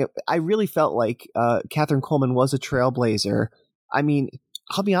wanted to bring up, I really felt like Kathryn Kuhlman was a trailblazer. I mean,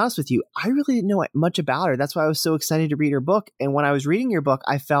 I'll be honest with you, I really didn't know much about her. That's why I was so excited to read her book. And when I was reading your book,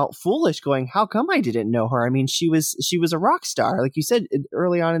 I felt foolish going, how come I didn't know her? I mean, she was a rock star. Like you said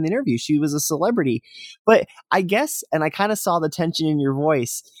early on in the interview, she was a celebrity. But I guess, and I kind of saw the tension in your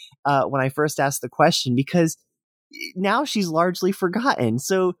voice when I first asked the question, because now she's largely forgotten.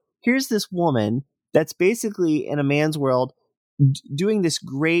 So here's this woman that's basically in a man's world doing this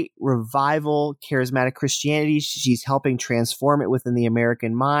great revival, charismatic Christianity. She's helping transform it within the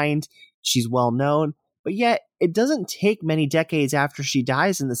American mind. She's well known, but yet it doesn't take many decades after she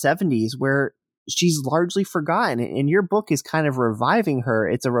dies in the 70s where she's largely forgotten. And your book is kind of reviving her.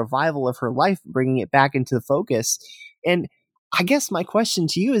 It's a revival of her life, bringing it back into the focus. And I guess my question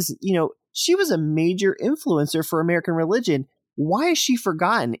to you is, she was a major influencer for American religion. Why is she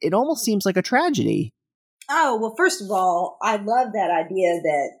forgotten? It almost seems like a tragedy. Oh, well, first of all, I love that idea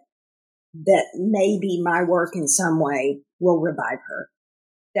that maybe my work in some way will revive her.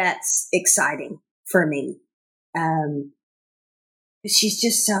 That's exciting for me. She's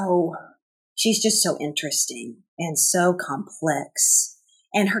just so interesting and so complex.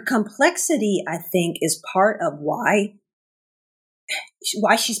 And her complexity, I think, is part of why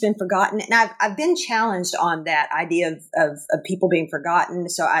she's been forgotten. And I've been challenged on that idea of people being forgotten.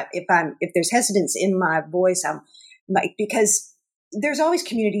 So if there's hesitance in my voice, because there's always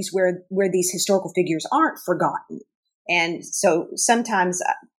communities where these historical figures aren't forgotten. And so sometimes,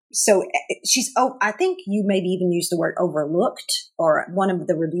 I think you maybe even used the word overlooked, or one of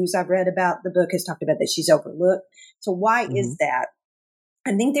the reviews I've read about the book has talked about that she's overlooked. So why is that?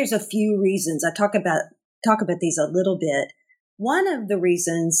 I think there's a few reasons. I talk about these a little bit. One of the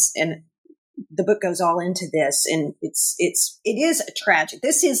reasons, and the book goes all into this, and it is a tragic.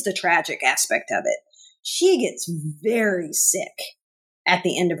 This is the tragic aspect of it. She gets very sick at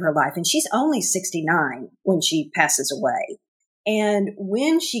the end of her life, and she's only 69 when she passes away. And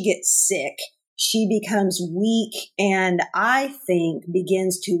when she gets sick, she becomes weak, and I think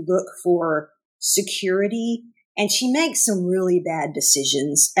begins to look for security. And she makes some really bad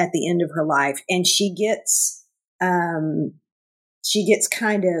decisions at the end of her life, and she gets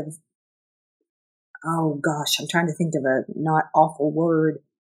kind of, oh gosh, I'm trying to think of a not awful word.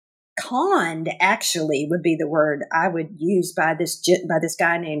 Conned, actually, would be the word I would use by this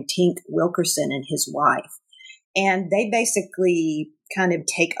guy named Tink Wilkerson and his wife. And they basically kind of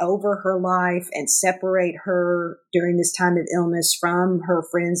take over her life and separate her during this time of illness from her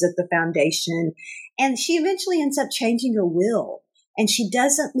friends at the foundation. And she eventually ends up changing her will. And she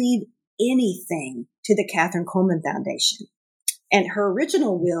doesn't leave anything to the Kathryn Kuhlman Foundation. And her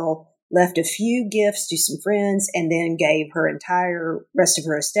original will left a few gifts to some friends and then gave her entire rest of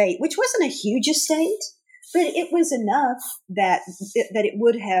her estate, which wasn't a huge estate, but it was enough that it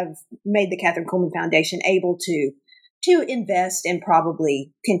would have made the Kathryn Kuhlman Foundation able to invest and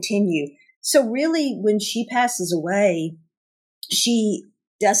probably continue. So really, when she passes away, she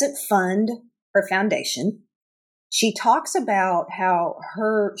doesn't fund her foundation. She talks about how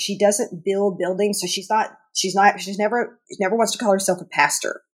she doesn't build buildings, so she never wants to call herself a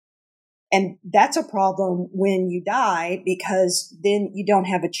pastor. And that's a problem when you die, because then you don't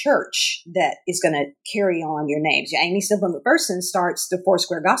have a church that is going to carry on your names. Amy Sibley McPherson starts the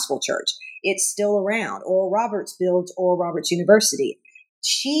Foursquare Gospel Church. It's still around. Oral Roberts builds Oral Roberts University.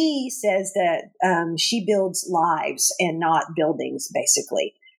 She says that she builds lives and not buildings,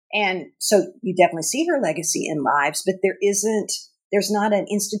 basically. And so you definitely see her legacy in lives, but there's not an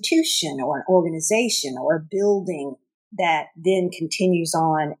institution or an organization or a building that then continues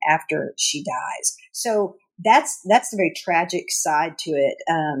on after she dies. So that's the very tragic side to it,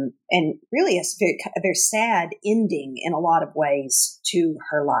 and really a very sad ending in a lot of ways to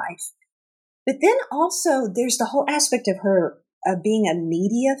her life. But then also there's the whole aspect of her being a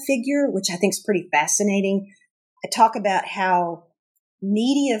media figure, which I think is pretty fascinating. I talk about how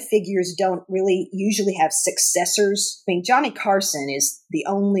media figures don't really usually have successors. I mean, Johnny Carson is the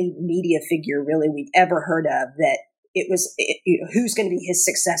only media figure really we've ever heard of that who's going to be his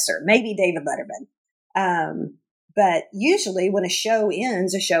successor? Maybe David Letterman. But usually when a show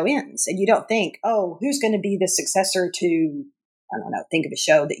ends, and you don't think, oh, who's going to be the successor to, I don't know, think of a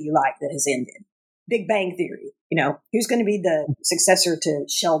show that you like that has ended. Big Bang Theory, who's going to be the successor to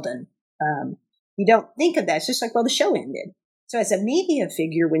Sheldon? You don't think of that. It's just like, well, the show ended. So as a media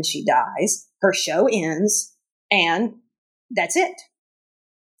figure, when she dies, her show ends and that's it.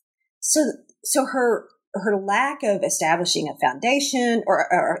 So her lack of establishing a foundation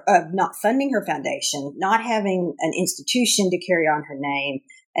or of not funding her foundation, not having an institution to carry on her name,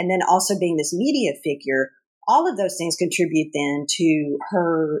 and then also being this media figure, all of those things contribute then to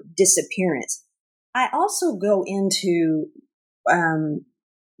her disappearance. I also go into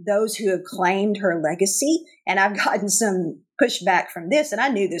those who have claimed her legacy, and I've gotten some pushback from this, and I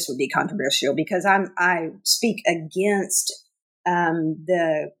knew this would be controversial because I speak against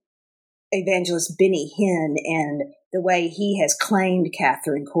the evangelist Benny Hinn and the way he has claimed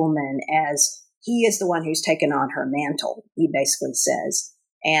Kathryn Kuhlman as he is the one who's taken on her mantle, he basically says.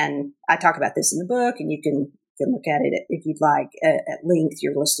 And I talk about this in the book, and you can look at it if you'd like at length,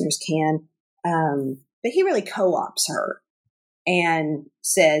 your listeners can. But he really co-opts her and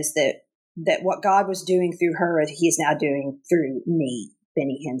says that what God was doing through her, he is now doing through me,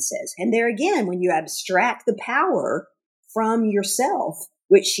 Benny Hinn says. And there again, when you abstract the power from yourself,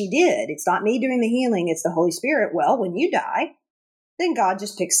 which she did, it's not me doing the healing, it's the Holy Spirit. Well, when you die, then God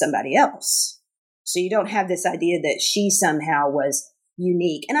just picks somebody else. So you don't have this idea that she somehow was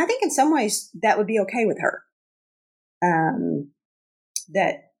unique. And I think in some ways that would be okay with her.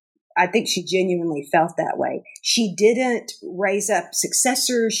 That I think she genuinely felt that way. She didn't raise up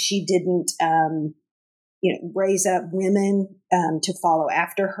successors. She didn't, raise up women to follow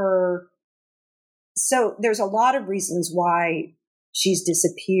after her. So there's a lot of reasons why she's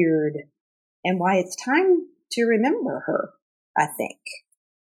disappeared and why it's time to remember her, I think.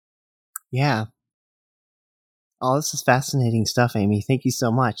 Yeah. Oh, this is fascinating stuff, Amy. Thank you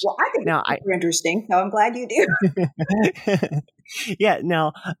so much. Well, I think it's super interesting, so I'm glad you do. Yeah,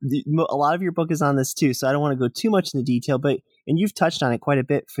 now, a lot of your book is on this too, so I don't want to go too much into detail, and you've touched on it quite a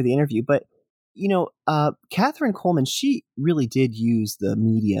bit for the interview, but, Kathryn Kuhlman, she really did use the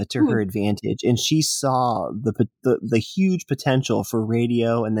media to her advantage, and she saw the huge potential for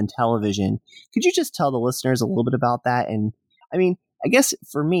radio and then television. Could you just tell the listeners a little bit about that? And, I mean, I guess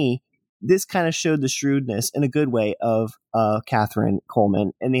for me, this kind of showed the shrewdness in a good way of Kathryn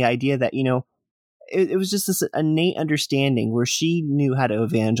Kuhlman and the idea that, it was just this innate understanding where she knew how to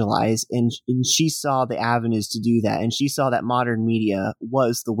evangelize and she saw the avenues to do that. And she saw that modern media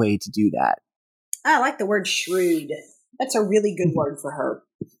was the way to do that. I like the word shrewd. That's a really good word for her.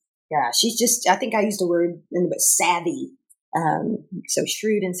 Yeah, she's just, I think I used the word savvy. So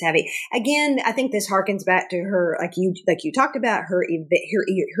shrewd and savvy. Again, I think this harkens back to her, like you talked about, her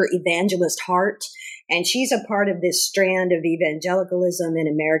evangelist heart. And she's a part of this strand of evangelicalism in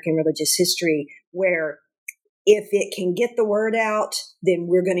American religious history where if it can get the word out, then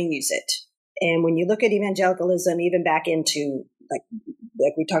we're going to use it. And when you look at evangelicalism, even back into like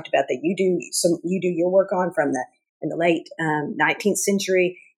we talked about that you do your work on in the late 19th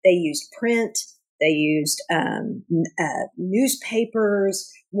century, they used print. They used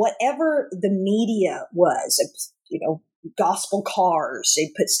newspapers, whatever the media was, gospel cars.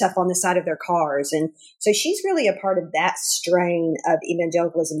 They put stuff on the side of their cars. And so she's really a part of that strain of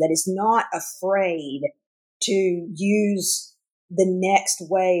evangelicalism that is not afraid to use the next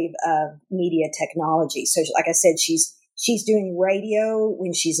wave of media technology. So like I said, she's doing radio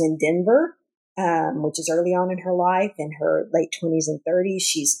when she's in Denver, which is early on in her life, in her late 20s and 30s.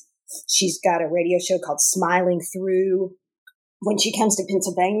 She's got a radio show called Smiling Through. When she comes to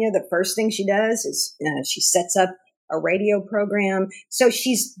Pennsylvania, the first thing she does is she sets up a radio program. So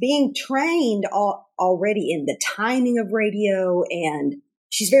she's being trained already in the timing of radio, and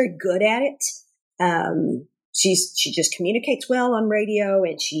she's very good at it. She just communicates well on radio,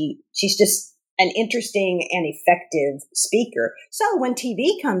 and she's just an interesting and effective speaker. So when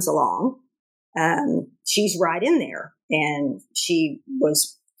TV comes along, she's right in there, and she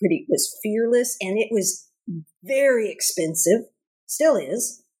was fearless, and it was very expensive, still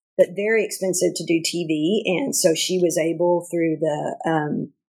is, but very expensive to do TV. And so she was able through the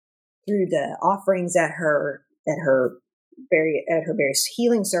offerings at her various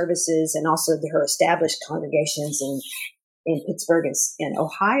healing services and also her established congregations in Pittsburgh and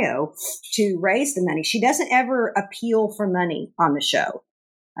Ohio to raise the money. She doesn't ever appeal for money on the show.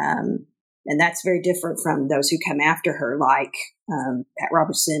 And that's very different from those who come after her, like Pat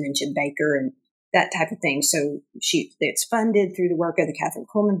Robertson and Jim Baker and that type of thing. So it's funded through the work of the Kathryn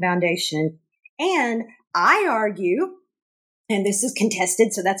Kuhlman Foundation. And I argue, and this is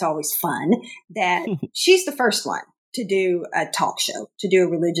contested, so that's always fun, that she's the first one to do a talk show, to do a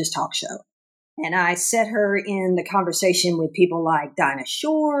religious talk show. And I set her in the conversation with people like Dinah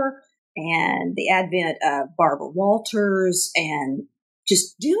Shore and the advent of Barbara Walters, and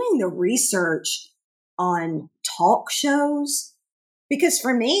just doing the research on talk shows. Because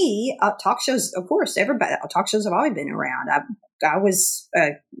for me, talk shows, of course, talk shows have always been around. I was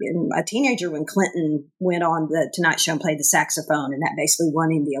a teenager when Clinton went on the Tonight Show and played the saxophone, and that basically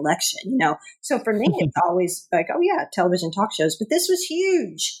won him the election, So for me, it's always like, oh yeah, television talk shows. But this was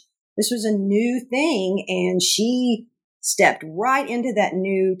huge. This was a new thing, and she stepped right into that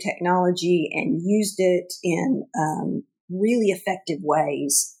new technology and used it in really effective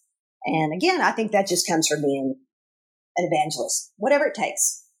ways. And again, I think that just comes from being an evangelist. Whatever it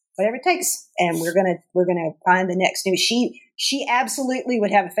takes, and we're gonna find the next new. She absolutely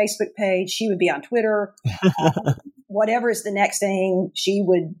would have a Facebook page. She would be on Twitter. Whatever is the next thing, she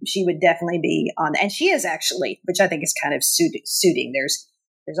would definitely be on. And she is actually, which I think is kind of suiting. There's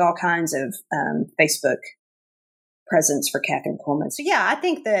all kinds of Facebook presence for Kathryn Kuhlman. So yeah, I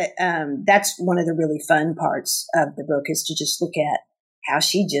think that that's one of the really fun parts of the book, is to just look at how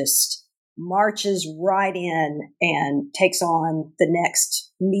she just marches right in and takes on the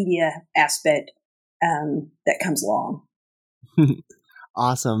next media aspect that comes along.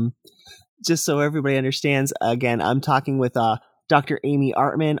 Awesome. Just so everybody understands, again, I'm talking with Dr. Amy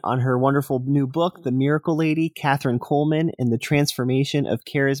Artman on her wonderful new book, The Miracle Lady, Kathryn Kuhlman and the Transformation of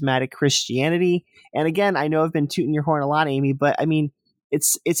Charismatic Christianity. And again, I know I've been tooting your horn a lot, Amy, but I mean,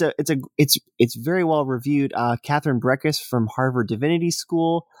 it's very well reviewed. Catherine Breckis from Harvard Divinity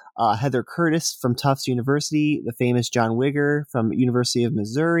School, Heather Curtis from Tufts University, the famous John Wigger from University of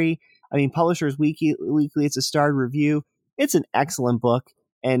Missouri. I mean, Publishers Weekly, it's a starred review. It's an excellent book.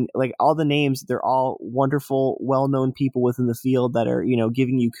 And like all the names, they're all wonderful, well-known people within the field that are,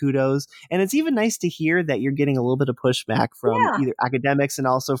 giving you kudos. And it's even nice to hear that you're getting a little bit of pushback from either academics and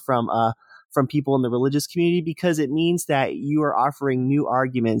also from people in the religious community, because it means that you are offering new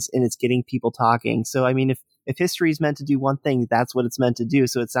arguments and it's getting people talking. So, I mean, if history is meant to do one thing, that's what it's meant to do.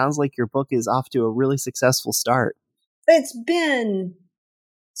 So it sounds like your book is off to a really successful start. It's been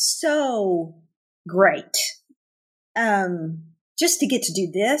so great. Just to get to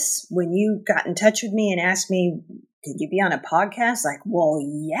do this, when you got in touch with me and asked me, could you be on a podcast? Like, well,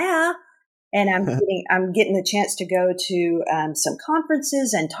 yeah. And I'm getting the chance to go to some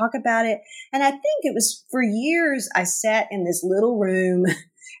conferences and talk about it. And I think it was for years I sat in this little room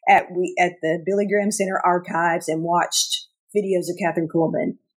at the Billy Graham Center archives and watched videos of Kathryn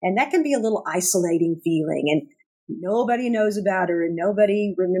Kuhlman. And that can be a little isolating feeling. And nobody knows about her and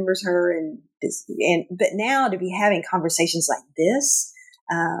nobody remembers her. But now to be having conversations like this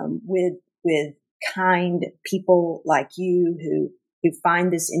with kind people like you who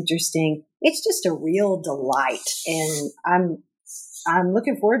find this interesting, it's just a real delight. And I'm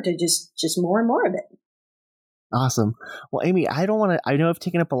looking forward to just more and more of it. Awesome. Well, Amy, I know I've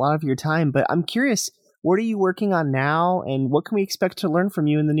taken up a lot of your time, but I'm curious, what are you working on now and what can we expect to learn from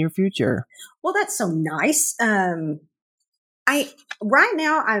you in the near future? Well, that's so nice. Right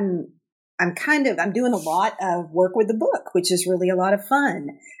now I'm doing a lot of work with the book, which is really a lot of fun.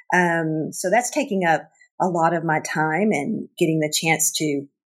 So that's taking up a lot of my time and getting the chance to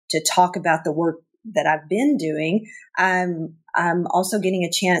talk about the work that I've been doing. I'm also getting a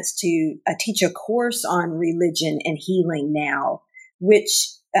chance to teach a course on religion and healing now,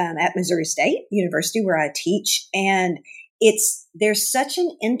 which at Missouri State University, where I teach. And there's such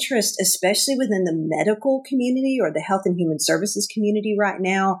an interest, especially within the medical community or the health and human services community right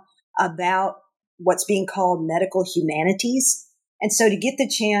now, about what's being called medical humanities. And so to get the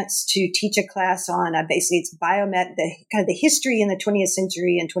chance to teach a class on basically it's the history in the 20th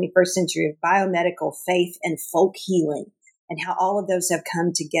century and 21st century of biomedical faith and folk healing, and how all of those have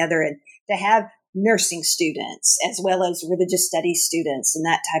come together, and to have nursing students as well as religious studies students and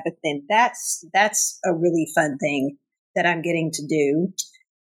that type of thing. That's a really fun thing that I'm getting to do.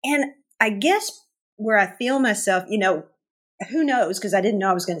 And I guess where I feel myself, who knows, because I didn't know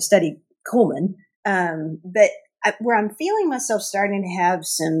I was going to study Kuhlman, but where I'm feeling myself starting to have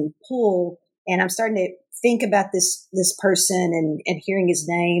some pull, and I'm starting to think about this person and hearing his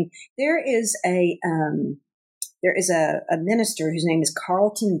name. There is a minister whose name is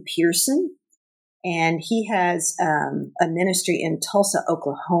Carlton Pearson, and he has a ministry in Tulsa,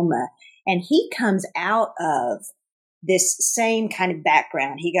 Oklahoma, and he comes out of this same kind of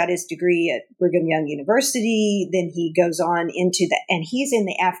background. He got his degree at Brigham Young University. Then he goes on and he's in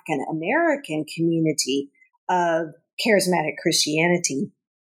the African American community of charismatic Christianity.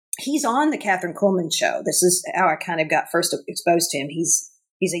 He's on the Catherine Kuhlman show. This is how I kind of got first exposed to him. He's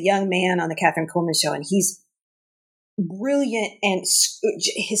a young man on the Catherine Kuhlman show, and he's brilliant and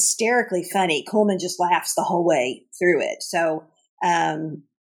hysterically funny. Kuhlman just laughs the whole way through it. So, and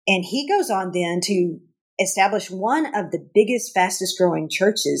he goes on then to establish one of the biggest, fastest growing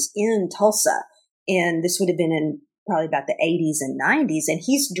churches in Tulsa. And this would have been in probably about the 80s and 90s. And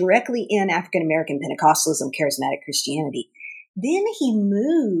he's directly in African American Pentecostalism, charismatic Christianity. Then he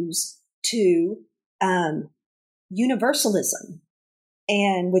moves to Universalism,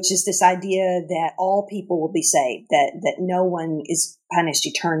 and which is this idea that all people will be saved, that no one is punished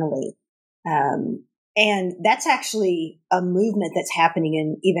eternally. And that's actually a movement that's happening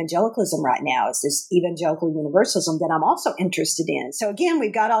in evangelicalism right now. It's this evangelical universalism that I'm also interested in. So again,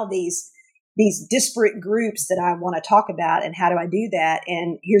 we've got all these disparate groups that I want to talk about, and how do I do that?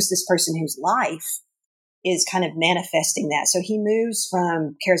 And here's this person whose life is kind of manifesting that. So he moves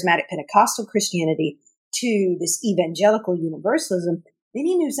from charismatic Pentecostal Christianity to this evangelical universalism. Then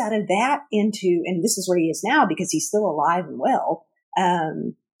he moves out of that into, and this is where he is now because he's still alive and well,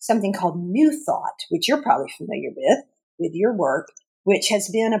 something called New Thought, which you're probably familiar with your work, which has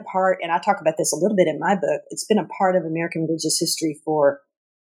been a part, and I talk about this a little bit in my book, it's been a part of American religious history for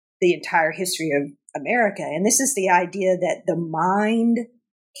the entire history of America. And this is the idea that the mind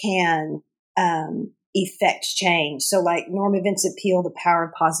can effect change. So like Norma Vincent Peale, The Power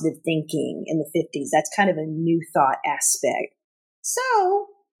of Positive Thinking in the 50s, that's kind of a New Thought aspect. So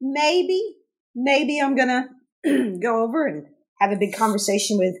maybe I'm going to go over and have a big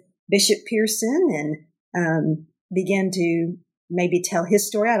conversation with Bishop Pearson and begin to maybe tell his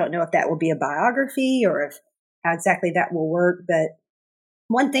story. I don't know if that will be a biography or how exactly that will work. But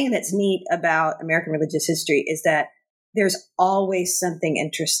one thing that's neat about American religious history is that there's always something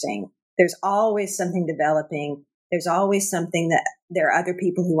interesting. There's always something developing. There's always something that there are other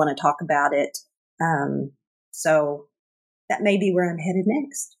people who want to talk about it. So that may be where I'm headed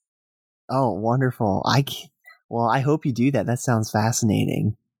next. Oh, wonderful. I hope you do that. That sounds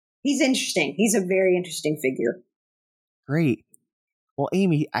fascinating. He's interesting. He's a very interesting figure. Great. Well,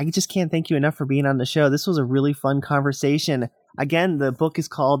 Amy, I just can't thank you enough for being on the show. This was a really fun conversation. Again, the book is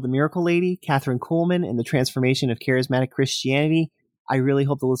called The Miracle Lady, Catherine Kuhlman and the Transformation of Charismatic Christianity. I really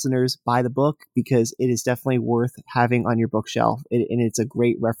hope the listeners buy the book because it is definitely worth having on your bookshelf. And it's a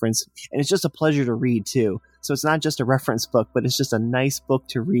great reference. And it's just a pleasure to read, too. So it's not just a reference book, but it's just a nice book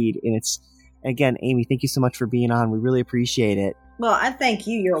to read. And again, Amy, thank you so much for being on. We really appreciate it. Well, I thank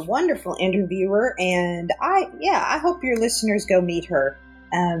you. You're a wonderful interviewer. And I hope your listeners go meet her.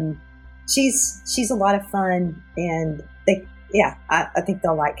 She's a lot of fun. And I think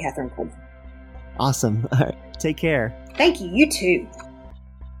they'll like Catherine Kuhlman. Awesome. All right. Take care. Thank you. You too.